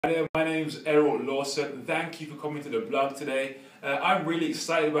Hi there, my name's Errol Lawson. Thank you for coming to the blog today. I'm really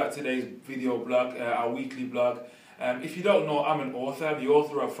excited about today's video blog, our weekly blog. If you don't know, I'm an author. I'm the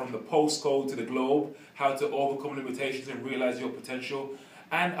author of From the Postcode to the Globe, How to Overcome Limitations and Realize Your Potential.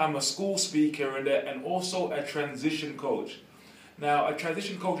 And I'm a school speaker and also a transition coach. Now, a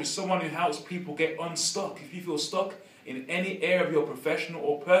transition coach is someone who helps people get unstuck. If you feel stuck in any area of your professional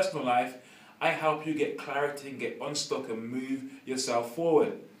or personal life, I help you get clarity and get unstuck and move yourself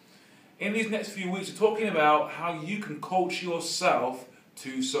forward. In these next few weeks, we're talking about how you can coach yourself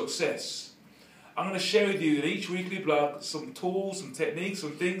to success. I'm going to share with you in each weekly blog some tools, some techniques,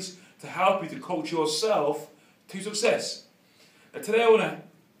 some things to help you to coach yourself to success. Now, today I want to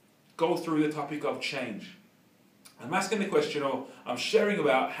go through the topic of change. I'm asking the question, or I'm sharing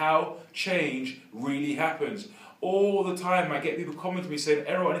about how change really happens. All the time I get people coming to me saying,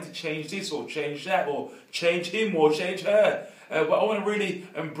 Errol, I need to change this or change that or change him or change her. But I want to really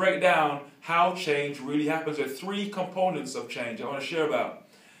break down how change really happens. There are three components of change I want to share about.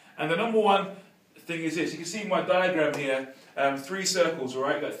 And the number one thing is this. You can see in my diagram here, three circles, all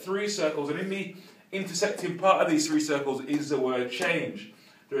right? Got three circles, and in the intersecting part of these three circles is the word change.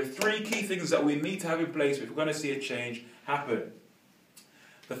 There are three key things that we need to have in place if we're going to see a change happen.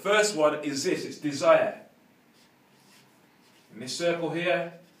 The first one is this. It's desire. In this circle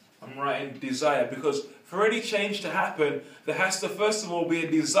here, I'm writing desire, because for any change to happen, there has to first of all be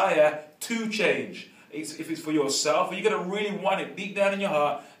a desire to change. If it's for yourself, you're going to really want it deep down in your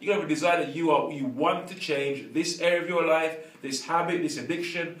heart. You're going to have a desire that you want to change this area of your life, this habit, this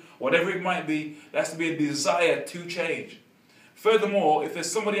addiction, whatever it might be. There has to be a desire to change. Furthermore, if there's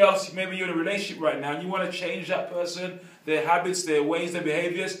somebody else, maybe you're in a relationship right now and you want to change that person, their habits, their ways, their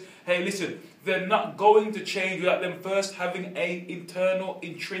behaviors, hey, listen, they're not going to change without them first having an internal,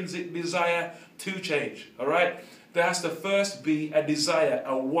 intrinsic desire to change, all right? There has to first be a desire,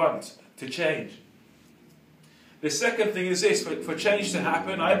 a want to change. The second thing is this. For change to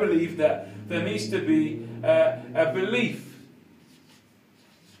happen, I believe that there needs to be a belief.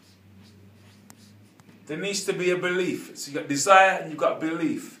 There needs to be a belief. So you've got desire and you've got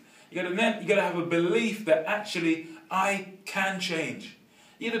belief. You've got to have a belief that actually I can change.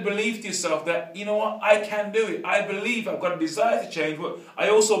 You got to believe to yourself that, you know what, I can do it. I believe I've got a desire to change, but I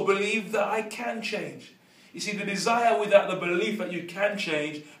also believe that I can change. You see, the desire without the belief that you can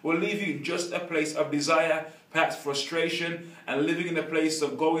change will leave you in just a place of desire, perhaps frustration, and living in a place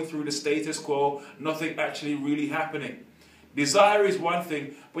of going through the status quo, nothing actually really happening. Desire is one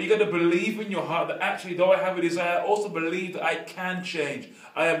thing, but you've got to believe in your heart that actually, though I have a desire, I also believe that I can change.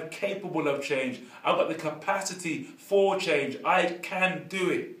 I am capable of change. I've got the capacity for change. I can do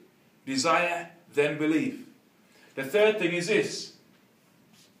it. Desire, then belief. The third thing is this.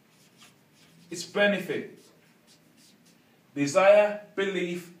 It's benefit. Desire,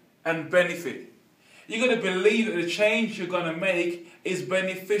 belief, and benefit. You've got to believe that the change you're going to make is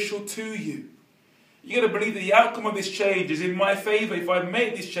beneficial to you. You've got to believe that the outcome of this change is in my favor. If I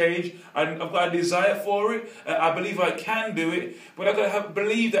make this change, I've got a desire for it. I believe I can do it. But I've got to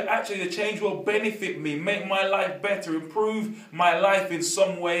believe that actually the change will benefit me, make my life better, improve my life in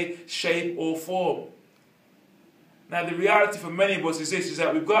some way, shape, or form. Now, the reality for many of us is this, is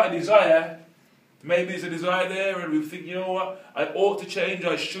that we've got a desire. Maybe there's a desire there, and we think, you know what, I ought to change,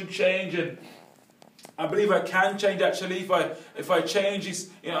 I should change, and I believe I can change actually. If I change this,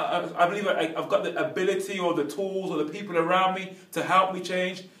 you know, I believe I've got the ability or the tools or the people around me to help me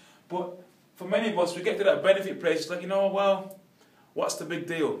change. But for many of us, we get to that benefit place. It's like, you know, well, what's the big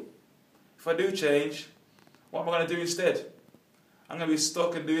deal? If I do change, what am I going to do instead? I'm going to be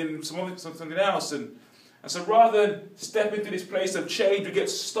stuck and doing something else. And so rather than step into this place of change, we get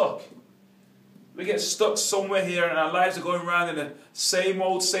stuck. We get stuck somewhere here and our lives are going around in the same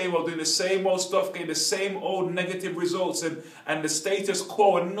old, doing the same old stuff, getting the same old negative results and the status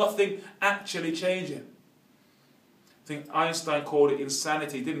quo and nothing actually changing. I think Einstein called it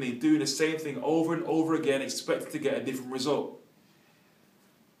insanity, didn't he? Doing the same thing over and over again, expecting to get a different result.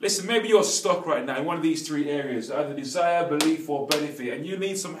 Listen, maybe you're stuck right now in one of these three areas, either desire, belief, or benefit, and you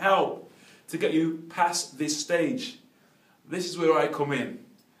need some help to get you past this stage. This is where I come in.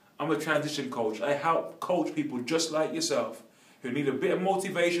 I'm a transition coach. I help coach people just like yourself who need a bit of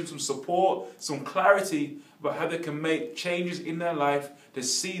motivation, some support, some clarity about how they can make changes in their life to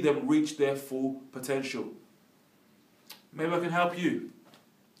see them reach their full potential. Maybe I can help you.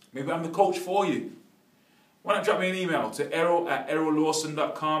 Maybe I'm the coach for you. Why not drop me an email to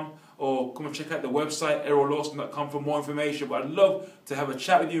errol@errollawson.com or come and check out the website errollawson.com for more information. But I'd love to have a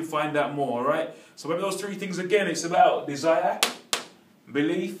chat with you and find out more, all right? So maybe those three things again, it's about desire,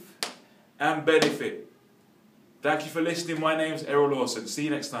 belief, and benefit. Thank you for listening. My name's Errol Lawson. See you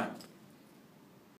next time.